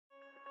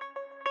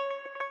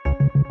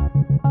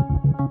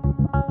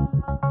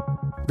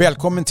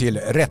Välkommen till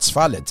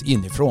Rättsfallet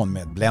inifrån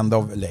med Blend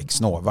of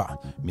Lex Nova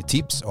med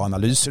tips och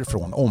analyser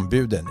från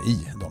ombuden i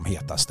de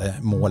hetaste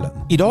målen.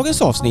 I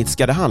dagens avsnitt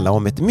ska det handla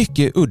om ett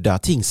mycket udda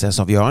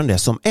tingsrättsavgörande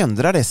som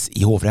ändrades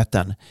i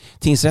hovrätten.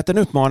 Tingsrätten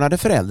uppmanade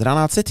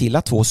föräldrarna att se till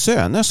att 2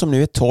 söner som nu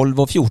är 12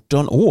 och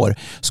 14 år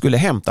skulle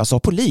hämtas av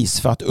polis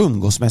för att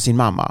umgås med sin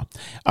mamma.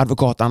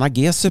 Advokat Anna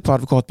Gese på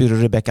advokatbyrå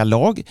Rebecca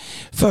Lag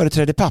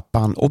företräder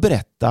pappan och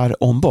berättar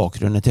om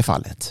bakgrunden till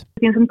fallet. Det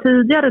finns en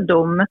tidigare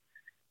dom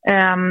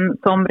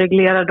som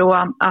reglerar då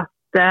att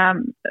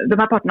de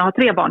här parterna har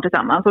 3 barn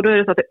tillsammans. Och då är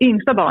det så att det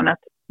yngsta barnet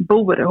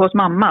bor hos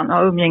mamman och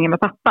har umgänge med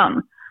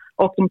pappan.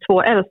 Och de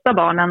 2 äldsta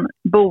barnen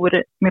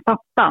bor med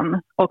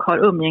pappan och har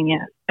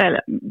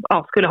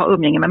skulle ha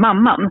umgänge med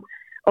mamman.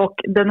 Och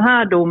den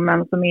här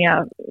domen som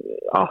är,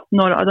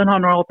 den har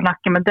några år på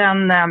nacken, men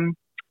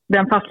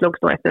den fastslogs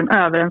då efter en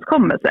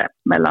överenskommelse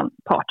mellan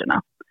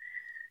parterna.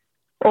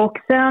 Och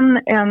sen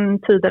en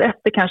tid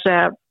därefter kan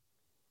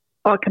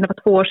det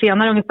vara 2 år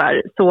senare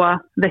ungefär, så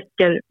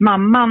väcker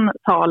mamman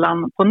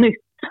talan på nytt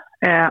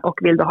och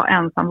vill då ha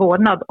ensam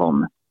vårdnad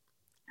om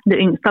det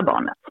yngsta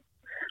barnet.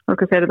 Man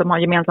ska säga att de har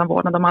gemensam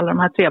vårdnad om alla de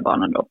här 3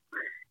 barnen då.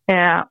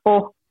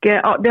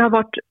 Det har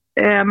varit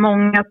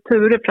många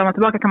turer fram och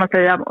tillbaka kan man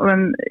säga.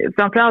 Men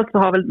framförallt så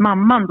har väl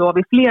mamman då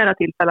vid flera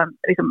tillfällen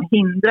liksom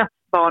hindrat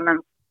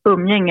barnens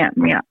umgänge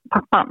med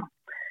pappan.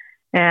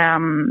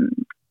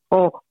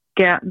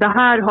 Det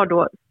här har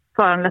då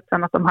föranlett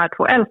sen att de här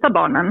 2 äldsta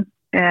barnen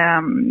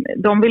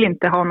de vill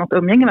inte ha något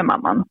umgänge med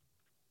mamman.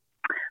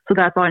 Så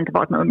därför har det inte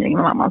varit något umgänge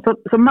med mamman.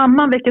 Så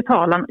mamman väcker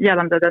talan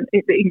gällande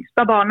det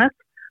yngsta barnet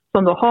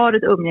som då har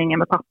ett umgänge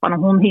med pappan och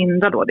hon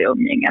hindrar då det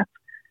umgänget.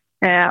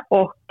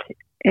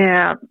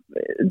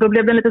 Då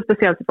blev det en lite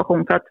speciell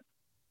situation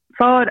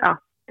för att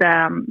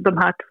de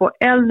här 2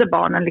 äldre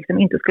barnen liksom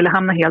inte skulle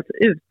hamna helt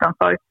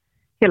utanför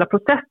hela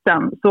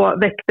processen, så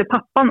väckte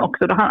pappan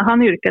också.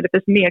 Han yrkade för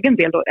sin egen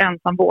del då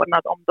ensam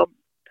vårdnad om de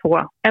 2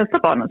 äldsta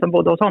barnen som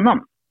bodde hos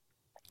honom.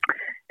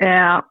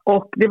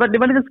 Och det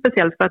var lite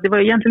speciellt för att det var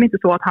egentligen inte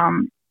så att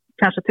han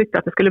kanske tyckte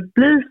att det skulle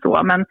bli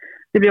så, men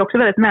det blir också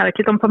väldigt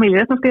märkligt om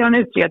familjerätten ska göra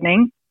en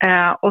utredning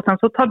och sen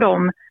så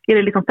är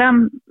det liksom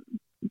 5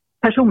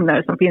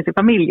 personer som finns i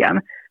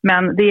familjen,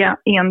 men det är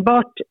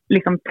enbart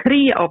liksom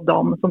 3 av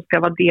dem som ska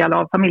vara del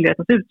av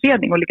familjerättens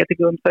utredning och ligga till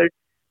grund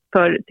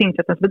för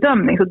tingsrättens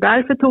bedömning. Så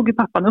därför tog ju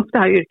pappan upp det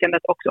här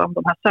yrkandet också om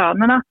de här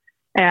sönerna,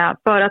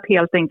 för att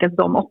helt enkelt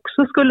de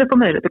också skulle få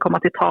möjlighet att komma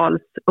till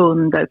tals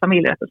under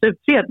familjerättens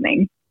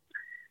utredning.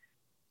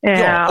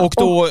 Ja,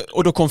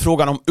 och då kom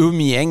frågan om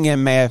umgänge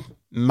med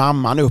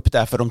mamman upp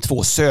där för de 2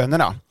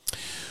 sönerna.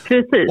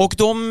 Precis. Och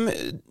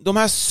de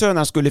här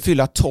sönerna skulle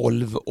fylla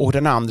 12 och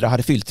den andra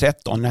hade fyllt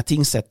 13 när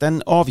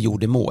tingsrätten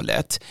avgjorde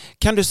målet.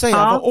 Kan du säga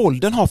vad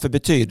åldern har för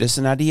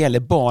betydelse när det gäller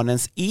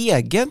barnens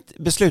eget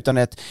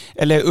beslutande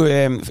eller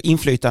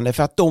inflytande?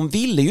 För att de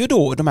ville ju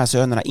då, de här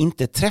sönerna,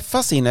 inte träffa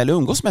sin eller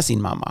umgås med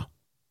sin mamma.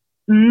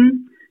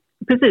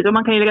 Precis, och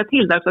man kan ju lägga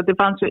till där så att det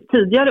fanns ju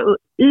tidigare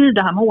i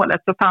det här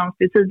målet så fanns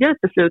det tidigare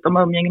ett beslut om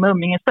umgänge med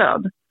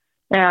umgängesstöd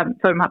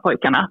för de här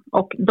pojkarna.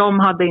 Och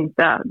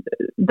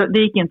det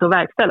gick inte att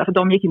verkställa för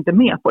de gick inte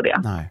med på det.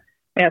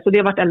 Så det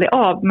har varit aldrig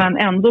av, men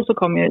ändå så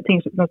kom ju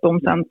tingsrättens dom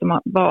sen som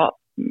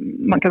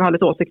man kan ha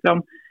lite åsikter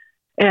om.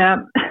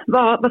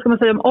 Vad ska man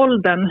säga om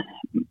åldern?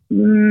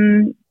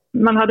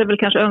 Man hade väl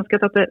kanske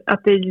önskat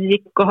att det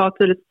gick att ha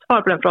tydligt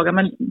svar på den frågan,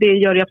 men det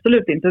gör det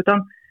absolut inte,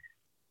 utan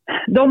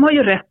de har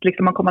ju rätt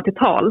liksom att komma till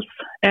tals.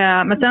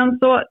 Men sen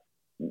så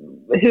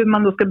hur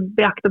man då ska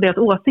beakta deras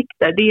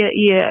åsikter, det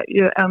är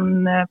ju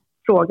en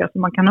fråga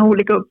som man kan ha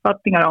olika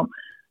uppfattningar om.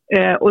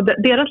 Och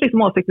deras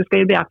liksom åsikter ska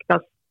ju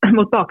beaktas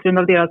mot bakgrund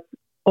av deras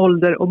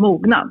ålder och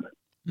mognad.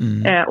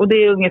 Och det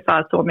är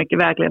ungefär så mycket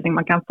vägledning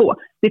man kan få.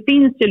 Det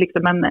finns ju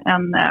liksom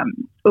en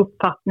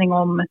uppfattning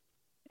om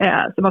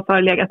som har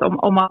förelegat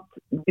om att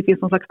det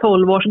finns någon slags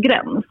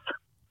 12-årsgräns.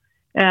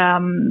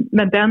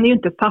 Men den är ju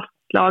inte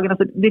fastslagen.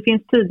 Alltså, det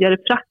finns tidigare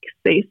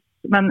praxis,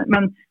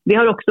 men det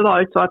har också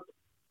varit så att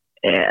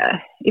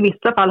i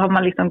vissa fall har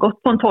man liksom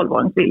gått på en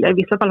 12-åringsvilja, i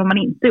vissa fall har man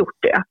inte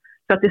gjort det.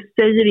 Så att det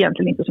säger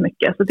egentligen inte så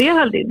mycket. Så det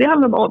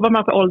handlar om vad man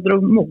har för ålder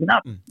och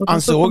mognad.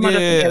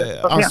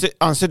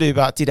 Anser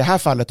du att i det här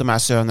fallet de här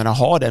sönerna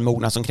har den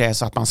mognad som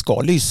krävs att man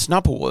ska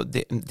lyssna på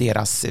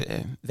deras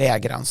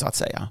vägran så att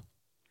säga?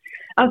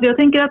 Alltså jag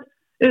tänker att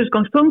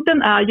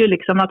utgångspunkten är ju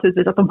liksom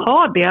naturligtvis att de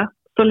har det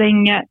så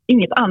länge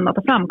inget annat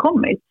har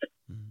framkommit.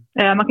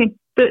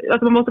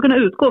 Man måste kunna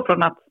utgå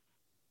från att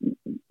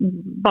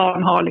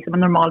barn har liksom en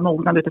normal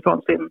mognad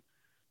utifrån sin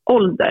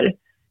ålder.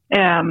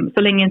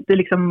 Så länge inte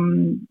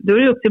liksom, då är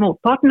det upp till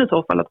motparten i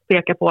så fall att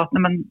peka på att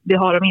det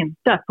har de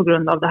inte på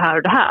grund av det här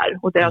och det här.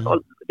 Och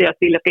deras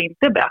vilja ska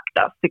inte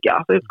beaktas, tycker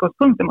jag. Så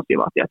utgångspunkten måste ju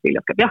vara att deras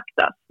vilja ska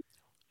beaktas.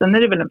 Sen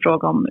är det väl en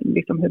fråga om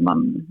liksom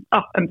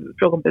en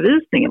fråga om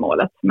bevisning i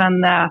målet.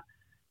 Men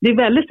det är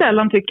väldigt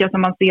sällan, tycker jag,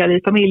 som man ser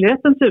i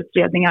familjerättens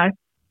utredningar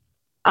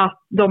att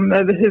de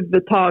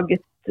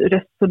överhuvudtaget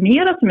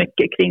resonerar så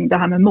mycket kring det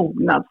här med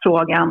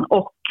mognadsfrågan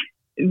och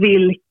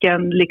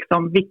vilken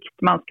liksom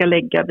vikt man ska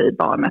lägga vid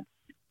barnets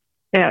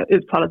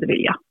uttalade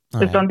vilja.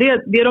 Utan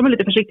det de är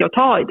lite försiktiga att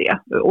ta i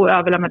det och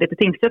överlämna det till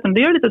tingsrätten.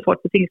 Det gör det lite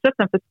svårt för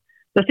tingsrätten, för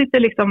där sitter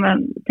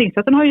liksom,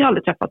 tingsrätten har ju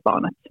aldrig träffat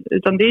barnet,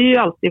 utan det är ju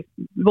alltid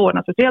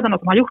vårdnadsutredarna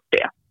som har gjort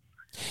det.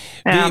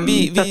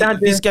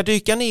 Vi ska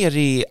dyka ner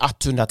i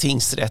Attunda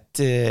tingsrätt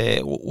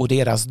och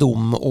deras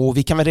dom, och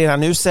vi kan väl redan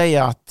nu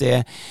säga att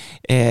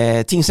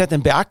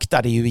tingsrätten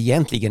beaktade ju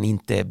egentligen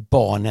inte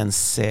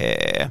barnens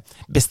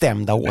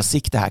bestämda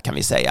åsikter här, kan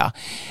vi säga.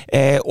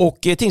 Och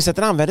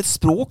tingsrätten använde ett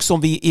språk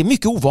som vi är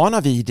mycket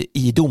ovana vid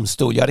i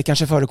domstol. Ja, det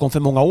kanske förekom för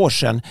många år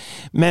sedan,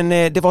 men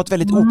det var ett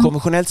väldigt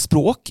okonventionellt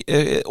språk,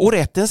 och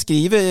rätten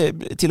skriver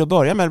till att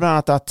börja med bland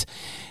annat att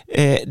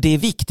det är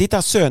viktigt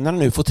att sönerna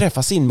nu får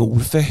träffa sin mor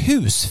för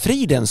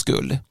husfridens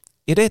skull.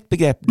 Är det ett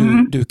begrepp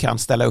du kan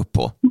ställa upp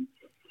på?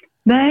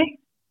 Nej,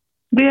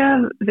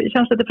 det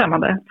känns lite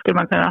främmande, skulle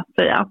man kunna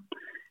säga.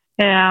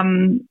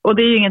 Och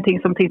det är ju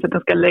ingenting som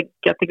tingsrätten ska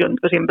lägga till grund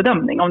för sin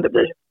bedömning, om det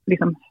blir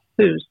liksom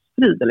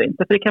husfrid eller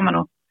inte. För det kan man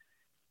nog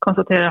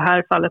konstatera i det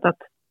här fallet att,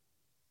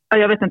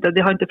 jag vet inte,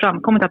 det har inte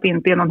framkommit att det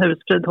inte är någon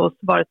husfrid hos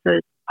vare sig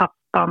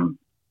pappan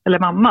eller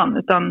mamman,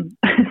 utan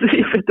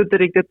jag vet inte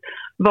riktigt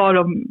vad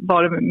de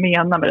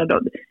menar med det.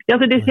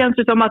 Alltså det känns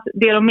ju som att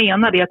det de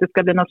menar är att det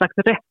ska bli någon slags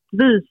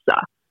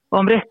rättvisa. Och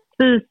om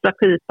rättvisa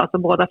skipas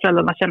och båda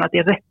föräldrarna känner att det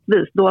är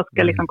rättvist, då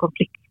ska liksom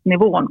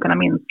konfliktnivån kunna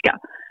minska.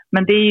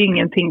 Men det är ju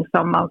ingenting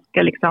som man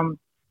ska liksom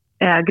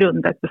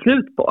grunda ett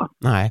beslut på.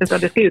 Nej. Utan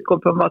det ska utgå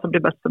från vad som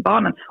blir bäst för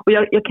barnen. Och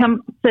jag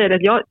kan säga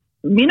det att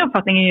min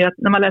uppfattning är ju att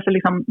när man läser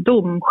liksom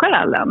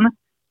domskälen,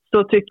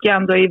 så tycker jag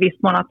ändå i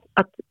viss mån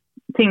att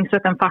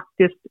tingsrätten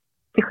faktiskt,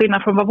 till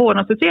skillnad från vad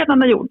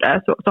vårdnadsutredarna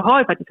gjorde, så har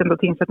ju faktiskt ändå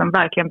tingsrätten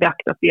verkligen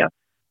beaktat det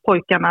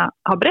pojkarna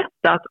har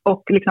berättat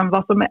och liksom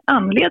vad som är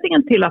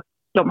anledningen till att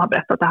de har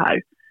berättat det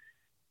här.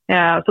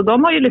 Så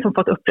de har ju liksom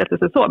fått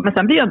upprättelse så. Men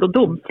sen blir ju ändå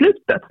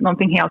domslutet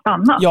någonting helt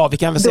annat. Ja, vi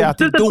kan väl säga att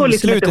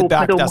domslutet liksom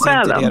beaktas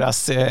inte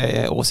deras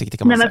åsikter,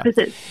 kan man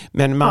säga.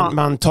 Men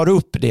man tar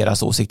upp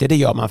deras åsikter, det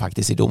gör man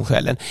faktiskt i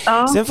domskälen.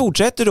 Ja. Sen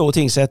fortsätter då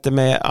tingsrätten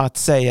med att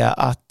säga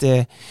att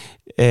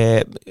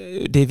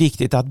det är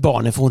viktigt att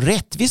barnen får en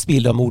rättvis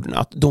bild av modern,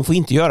 att de får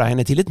inte göra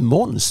henne till ett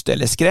monster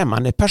eller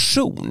skrämmande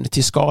person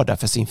till skada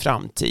för sin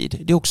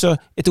framtid. Det är också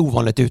ett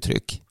ovanligt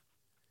uttryck.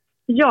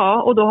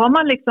 Ja, och då har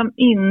man liksom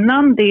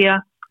innan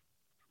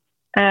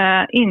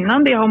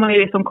det har man ju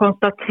liksom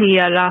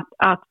konstaterat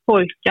att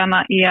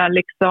pojkarna är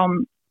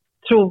liksom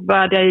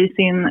trovärdiga i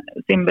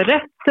sin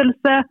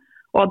berättelse,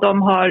 och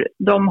de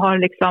har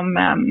liksom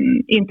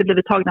inte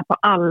blivit tagna på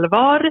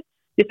allvar.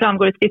 Det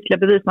framgår i skriftliga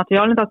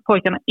bevismaterialet att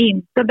pojkarna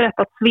inte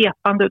berättat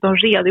svepande utan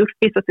redogjort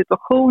för vissa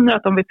situationer,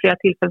 att de vid flera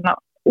tillfällen har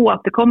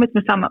återkommit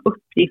med samma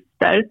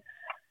uppgifter,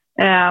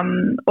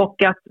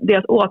 och att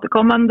deras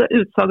återkommande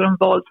utsagor om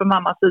våld från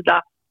mammas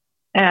sida,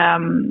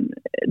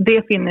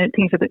 det finner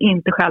tingsrätten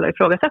inte skäl att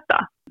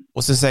ifrågasätta.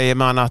 Och så säger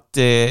man att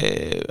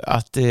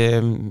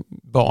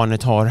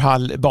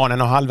barnen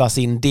har halva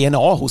sin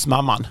DNA hos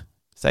mamman,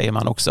 säger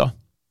man också.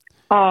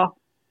 Ja,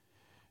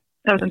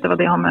 jag vet inte vad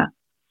det har med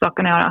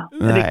saken att göra.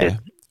 Nej.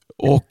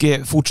 Och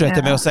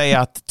fortsätter med att säga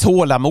att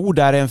tålamod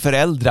är en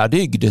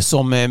föräldradygd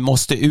som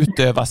måste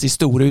utövas i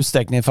stor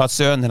utsträckning för att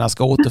sönerna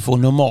ska återfå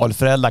normal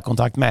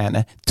föräldrakontakt med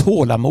henne.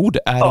 Tålamod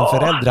är en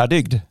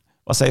föräldradygd.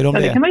 Vad säger du om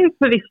det? Det kan man ju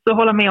förvisso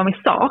hålla med om i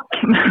sak.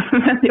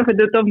 Men jag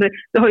vet inte om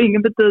det har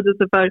ingen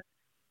betydelse för...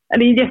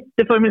 Det är en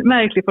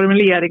jättemärklig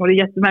formulering, och det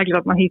är jättemärkligt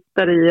att man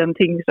hittar i en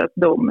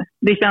tingsrättsdom.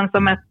 Det känns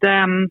som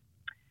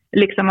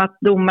liksom att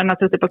domarna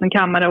sitter på sin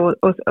kammare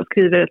och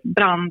skriver ett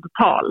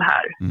brandtal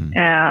här.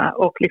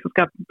 Och liksom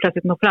ska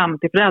plötsligt nå fram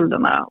till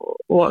föräldrarna.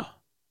 Och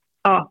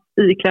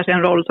iklär sig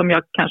en roll som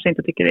jag kanske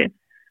inte tycker är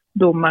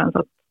domarens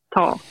att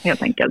ta,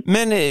 helt enkelt.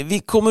 Men vi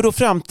kommer då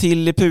fram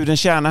till pudelns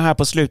kärna här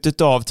på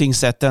slutet av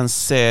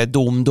tingsrättens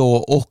dom då,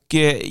 och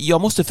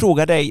jag måste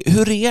fråga dig,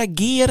 hur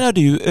reagerar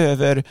du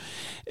över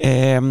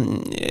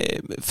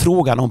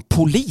frågan om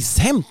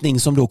polishämtning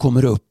som då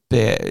kommer upp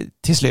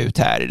till slut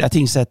här, där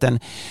tingsrätten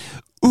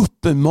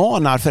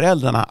uppmanar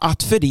föräldrarna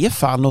att för det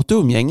fall något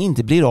umgänge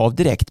inte blir av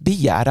direkt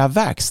begära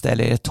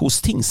verkställighet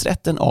hos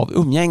tingsrätten av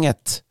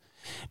umgänget.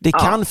 Det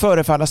kan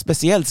förefalla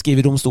speciellt,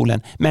 skriver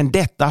domstolen, men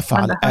detta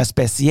fall är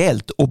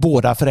speciellt och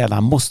båda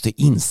föräldrarna måste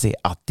inse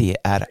att det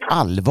är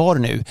allvar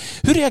nu.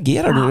 Hur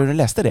reagerar du när du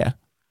läste det?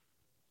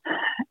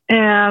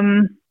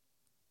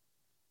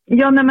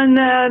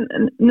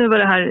 Nu var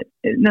det här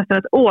nästan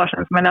ett år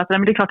sedan som jag läste det,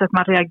 men det är klart att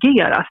man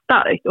reagerar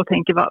starkt och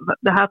tänker,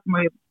 det här får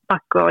man ju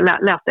backa och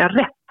läsa jag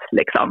rätt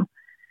liksom.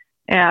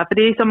 För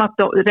det är som att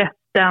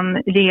rätten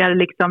ger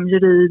liksom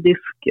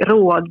juridisk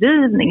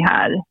rådgivning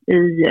här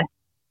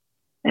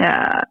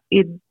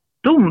i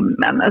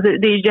domen. Alltså,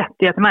 det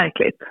är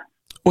jättemärkligt.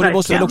 Och det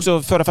måste väl också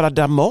förefalla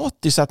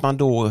dramatiskt att man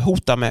då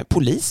hotar med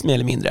polis mer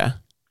eller mindre?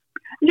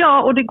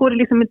 Ja, och det går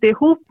liksom inte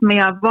ihop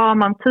med vad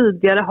man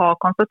tidigare har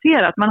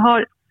konstaterat.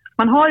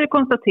 Man har ju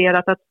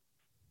konstaterat att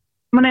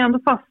man är ändå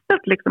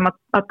fastställt liksom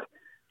att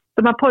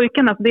de här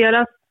pojkarna,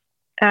 deras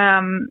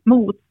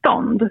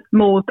motstånd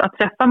mot att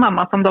träffa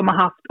mamma som de har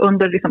haft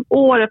under liksom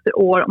år efter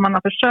år, och man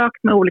har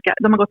försökt med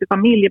de har gått i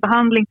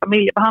familjebehandling,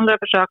 familjebehandlare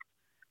har försökt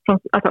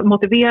att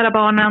motivera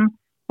barnen.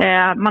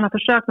 Man har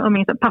försökt med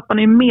umgängesstöd. Pappan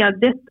är ju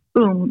medgett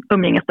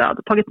umgängesstöd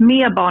och tagit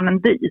med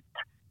barnen dit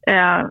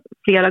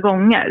flera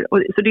gånger.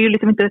 Så det är ju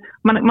liksom inte,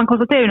 man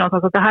konstaterar ju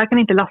någonstans att det här kan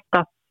inte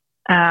lastas.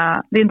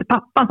 Det är inte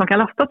pappan som kan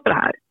lastas för det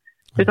här.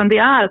 Utan det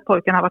är att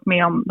pojkarna har varit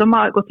med om, de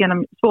har gått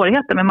igenom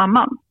svårigheter med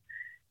mamman.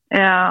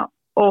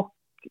 Och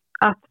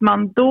att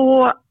man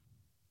då,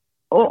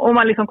 och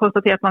man liksom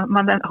konstaterar att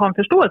man har en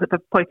förståelse för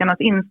pojkarnas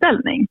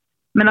inställning.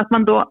 Men att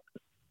man då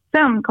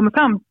sen kommer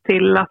fram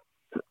till att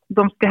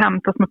de ska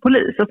hämtas med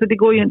polis. Alltså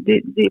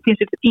det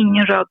finns ju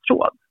ingen röd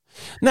tråd.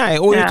 Nej,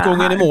 och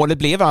utgången i målet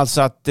blev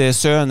alltså att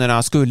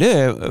sönerna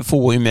skulle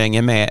få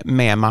umgänge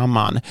med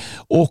mamman.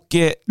 Och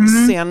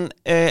sen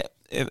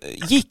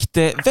gick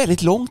det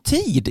väldigt lång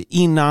tid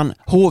innan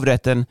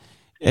hovrätten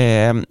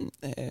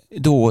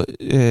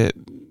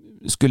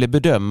skulle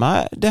bedöma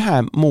det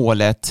här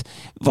målet.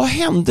 Vad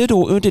hände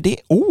då under det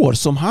år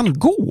som han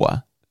gå?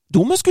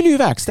 Domen skulle ju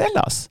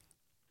verkställas.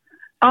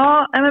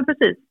 Ja, men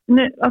precis.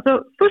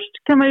 Alltså,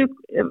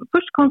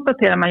 först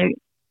konstaterar man ju,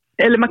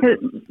 eller man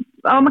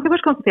kan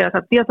först konstatera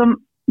att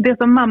det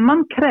som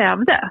mamman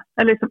krävde,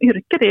 eller som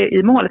yrkade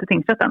i målet i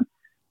tingsrätten,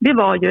 det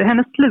var ju,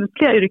 hennes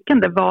slutliga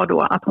yrkande var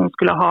då att hon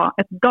skulle ha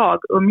ett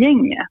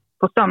dagumgänge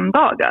på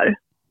söndagar.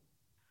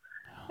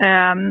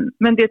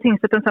 Men det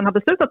tingsrätten sen har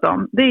beslutat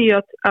om, det är ju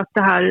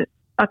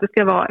att det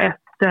ska vara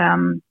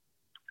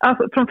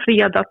alltså från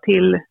fredag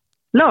till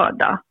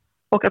lördag.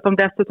 Och att de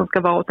dessutom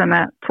ska vara hos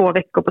henne 2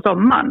 veckor på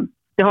sommaren.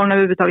 Det har hon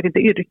överhuvudtaget inte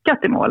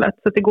yrkat i målet.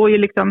 Så det går ju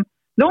liksom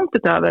långt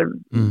utöver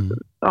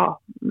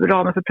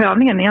ramen för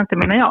prövningen egentligen,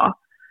 menar jag.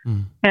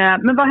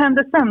 Men vad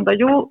hände sen då?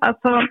 Jo,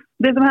 alltså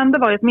det som hände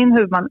var att min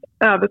huvudman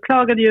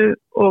överklagade ju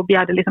och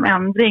begärde liksom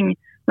ändring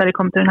när det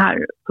kom till den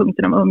här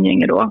punkten om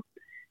umgänge då.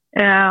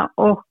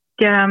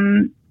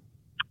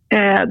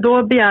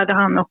 Då begärde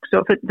han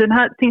också, för den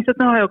här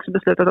tingsrätten har ju också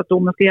beslutat att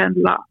domen ska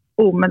gälla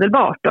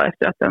omedelbart då,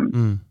 efter att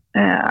den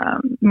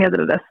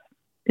meddelades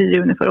i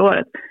juni förra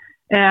året.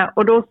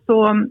 Och då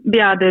så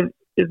begärde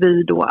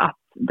vi då att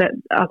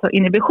alltså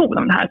inhibition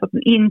av den här, så att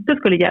den inte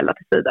skulle gälla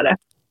tills vidare.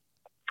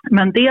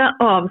 Men det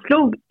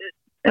avslog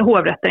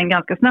hovrätten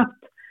ganska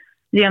snabbt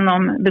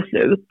genom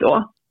beslut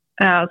då.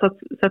 Så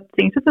att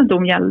tingsrättens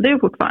dom gällde ju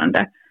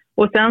fortfarande.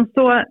 Och sen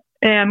så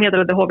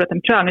meddelade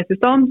hovrätten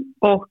prövningstillstånd,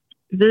 och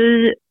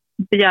vi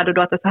begärde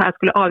då att det så här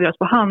skulle avgöras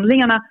på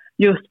handlingarna,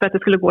 just för att det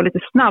skulle gå lite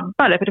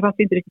snabbare, för det fanns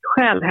inte riktigt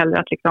skäl heller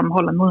att liksom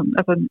hålla en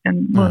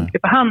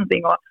muntlig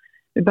förhandling, och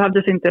det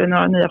behövdes inte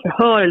några nya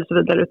förhör eller så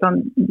vidare,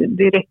 utan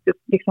det räckte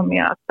liksom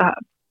med att det här,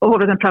 och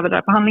hovrätten prövade det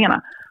här på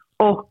handlingarna.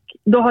 Och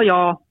då har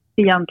jag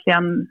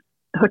egentligen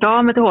hört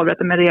av mig till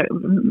hovrätten med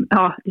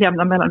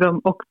jämna mellanrum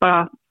och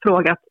bara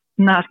frågat,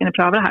 när ska ni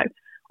pröva det här?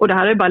 Och det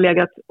här har ju bara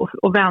legat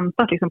och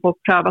väntat liksom på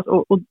att prövas,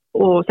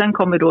 och sen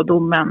kommer då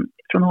domen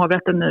från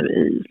hovrätten nu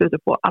i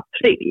slutet på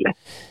april.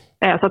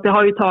 Så att det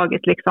har ju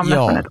tagit liksom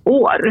nästan ett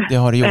år. Det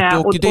har det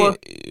gjort.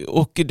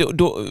 Och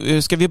då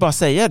ska vi bara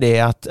säga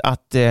det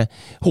att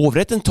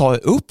hovrätten tar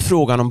upp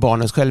frågan om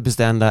barnens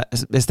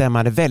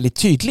självbestämmande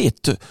väldigt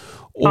tydligt.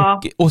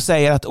 Och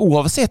säger att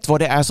oavsett vad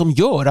det är som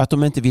gör att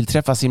de inte vill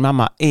träffa sin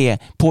mamma, är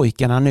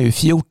pojkarna nu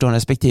 14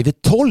 respektive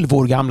 12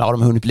 år gamla, har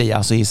de hunnit bli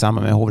alltså i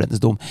samband med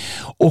hovrättens dom,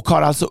 och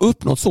har alltså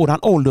uppnått sådan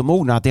ålder och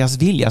mognad att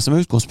deras vilja som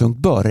utgångspunkt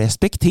bör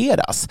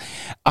respekteras.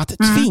 Att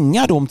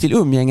tvinga dem till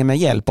umgänge med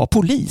hjälp av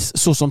polis,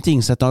 så som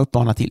tingsrätten har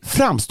uppmanat till,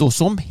 framstår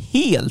som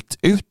helt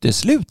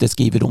uteslutet,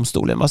 skriver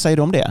domstolen. Vad säger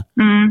du om det?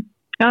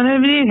 Ja, det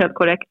är helt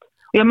korrekt.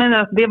 Jag menar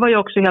att det var ju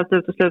också helt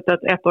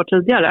uteslutet ett år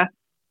tidigare.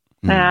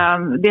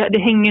 Det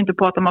hänger inte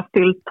på att de har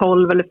fyllt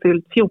 12 eller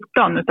fyllt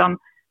 14, utan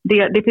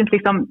det finns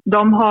liksom,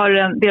 de har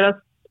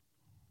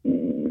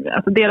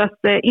deras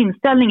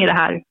inställning i det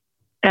här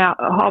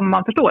har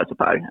man förståelse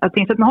för. Att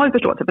tingsrätten har ju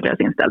förståelse för deras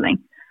inställning.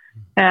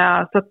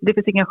 Så att det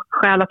finns ingen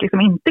skäl att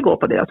liksom inte gå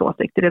på deras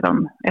åsikter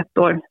redan ett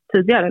år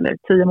tidigare eller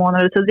 10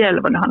 månader tidigare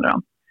eller vad det handlar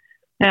om.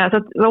 Så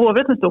att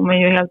hovrättens dom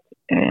är ju helt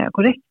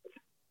korrekt.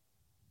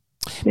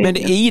 Men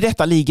i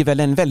detta ligger väl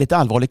en väldigt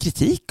allvarlig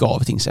kritik av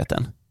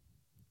tingsrätten?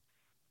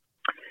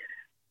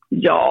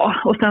 Ja,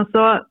 och sen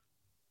så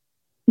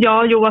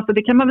alltså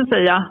det kan man väl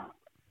säga.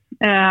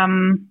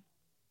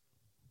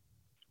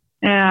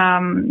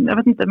 Jag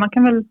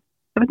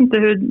vet inte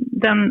hur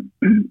den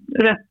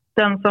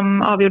rätten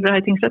som avgjorde det här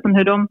i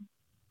tingsrätten,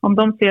 om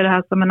de ser det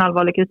här som en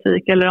allvarlig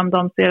kritik, eller om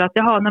de ser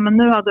att men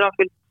nu hade de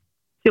fyllt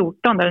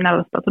 14 där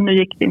nästa, så nu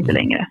gick det inte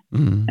längre.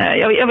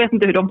 Jag vet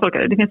inte hur de tolkar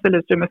det. Det finns väl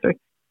utrymme för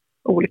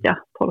olika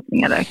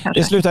tolkningar där kanske.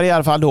 Det slutar i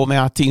alla fall då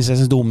med att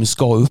tingsrättens dom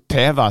ska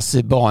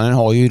upphävas. Barnen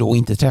har ju då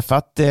inte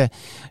träffat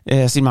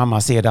sin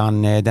mamma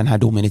sedan den här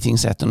domen i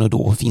tingsrätten, och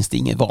då finns det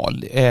ingen val.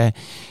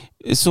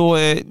 Så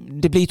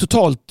det blir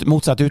totalt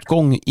motsatt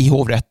utgång i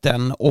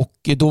hovrätten, och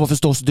då var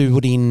förstås du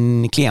och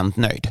din klient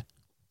nöjd?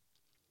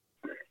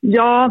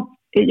 Ja,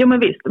 jo men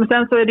visst. Men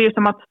sen så är det ju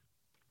som att,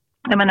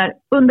 jag menar,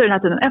 under den här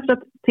tiden, efter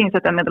att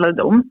tingsrätten meddelade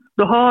dom,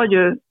 då har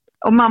ju,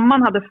 om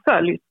mamman hade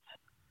följt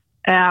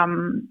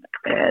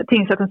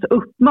tingsrättens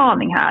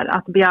uppmaning här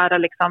att begära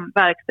liksom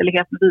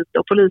verkställighet med vite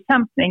och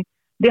polishämtning,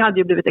 det hade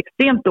ju blivit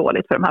extremt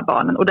dåligt för de här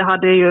barnen. Och det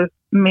hade ju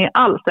med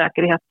all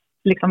säkerhet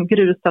liksom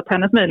grusat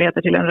hennes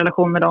möjligheter till en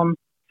relation med dem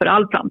för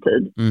all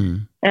framtid.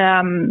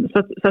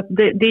 Så att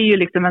det är ju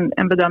liksom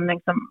en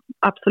bedömning som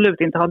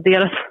absolut inte har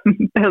deras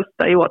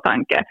bästa i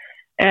åtanke.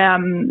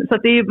 Så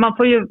att man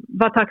får ju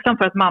vara tacksam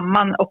för att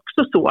mamman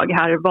också såg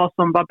här vad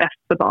som var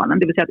bäst för barnen.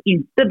 Det vill säga att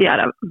inte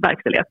begära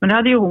verksamhet. Men det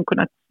hade ju hon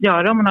kunnat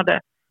göra om hon hade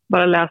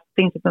bara läst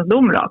tingsrättens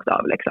dom rakt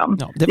av. Liksom.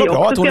 Ja, det var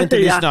bra att hon inte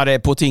lyssnade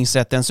på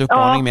tingsrättens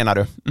uppmaning, menar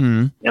du?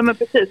 Ja, men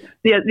precis.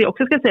 Det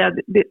också ska säga,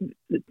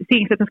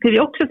 tingsrätten skriver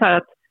ju också så här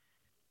att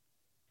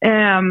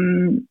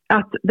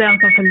den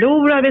som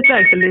förlorar vid ett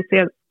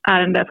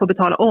verkställighetsärende får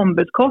betala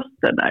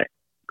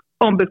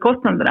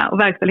ombudskostnaderna, och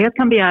verkställighet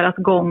kan begäras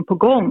gång på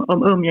gång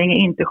om umgänge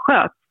inte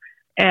sköts.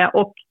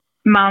 Och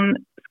man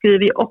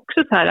skriver ju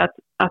också så här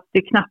att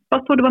det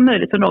knappast borde vara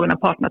möjligt för någon av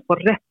parterna att få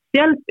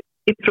rättshjälp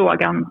i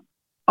frågan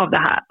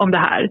om det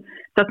här.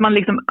 Så att man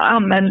liksom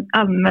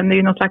använder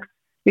ju någon slags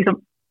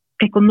liksom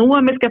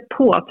ekonomiska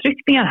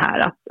påtryckningar här,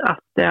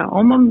 att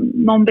om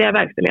någon begär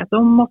verkställighet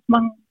då måste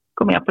man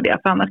gå med på det,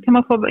 för annars kan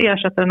man få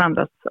ersätta den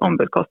andras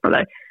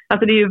ombudskostnader.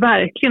 Alltså det är ju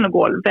verkligen att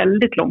gå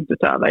väldigt långt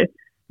utöver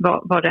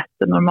vad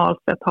rätten normalt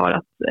sett har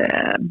att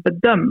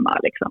bedöma.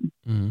 Liksom.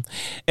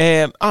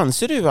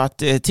 Anser du att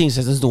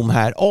tingsrättens dom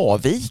här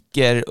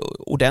avviker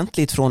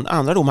ordentligt från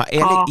andra domar?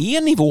 Eller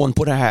är nivån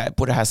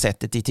på det här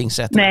sättet i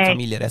tingsrätten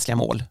familjerättsliga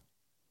mål?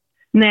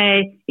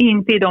 Nej,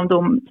 inte i de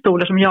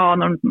domstolar som jag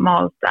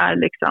normalt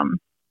liksom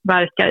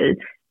verkar i.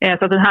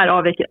 Så att den här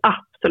avviker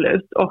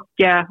absolut. Och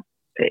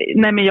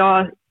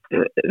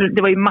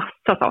det var ju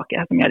massa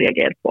saker som jag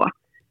reagerade på.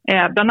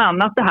 Bland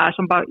annat det här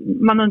som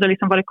man undrar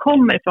liksom var det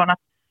kommer ifrån, att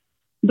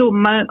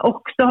domaren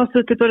också har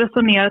suttit och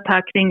resonerat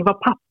här kring vad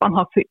pappan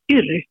har för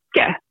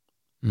yrke.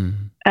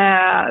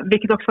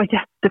 Vilket också var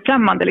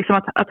jättefrämmande.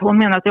 Liksom att hon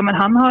menar att men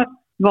han har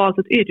valt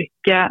ett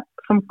yrke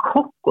som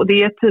kock, och det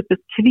är ett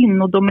typiskt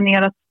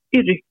kvinnodominerat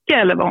yrke,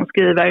 eller vad hon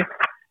skriver.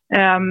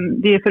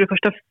 Det är för det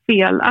första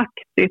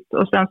felaktigt,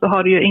 och sen så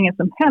har det ju ingen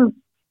som helst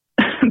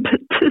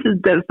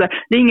betydelse.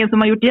 Det är ingen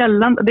som har gjort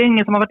gällande, det är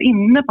ingen som har varit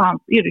inne på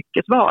hans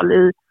yrkesval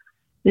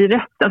i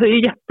rätt. Alltså det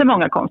är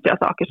jättemånga konstiga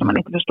saker som man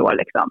inte förstår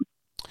liksom.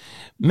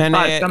 Men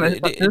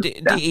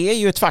det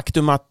är ju ett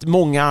faktum att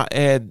många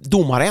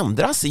domar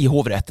ändras i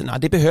hovrätterna.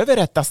 Det behöver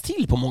rättas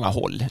till på många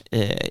håll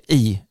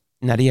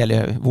när det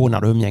gäller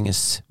vårdnad och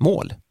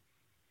umgängesmål.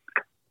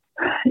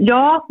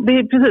 Ja, det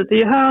är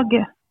ju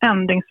hög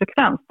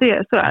ändringsfrekvens.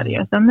 Så är det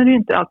ju. Sen är det ju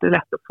inte alltid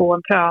lätt att få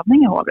en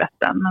prövning i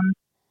hovrätten. Men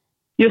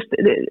just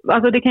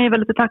alltså det kan ju vara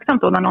lite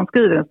tacksamt då när någon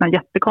skriver en sån här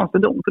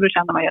jättekonstig dom. För då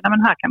känner man ju,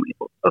 men här kan man ju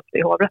få upp det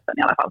i hovrätten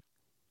i alla fall.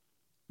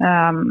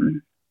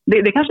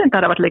 Det kanske inte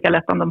hade varit lika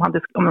lätt om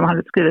de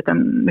hade skrivit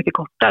en mycket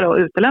kortare och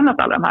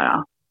utelämnat alla de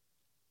här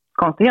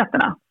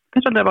konstigheterna.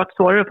 Kanske hade det varit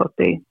svårare att få upp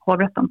det i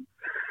hovrätten.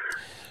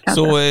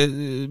 Kanske. Så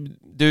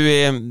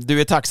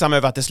du är tacksam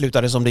över att det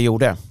slutade som det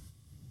gjorde?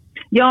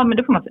 Ja, men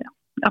det får man säga.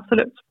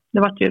 Absolut. Det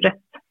var ju rätt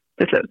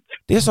till slut.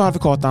 Det sa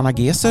advokat Anna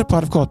Geser på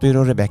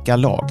advokatbyrå Rebecca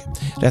Lag.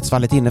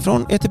 Rättsfallet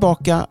inifrån är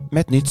tillbaka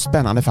med ett nytt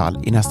spännande fall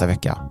i nästa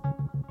vecka.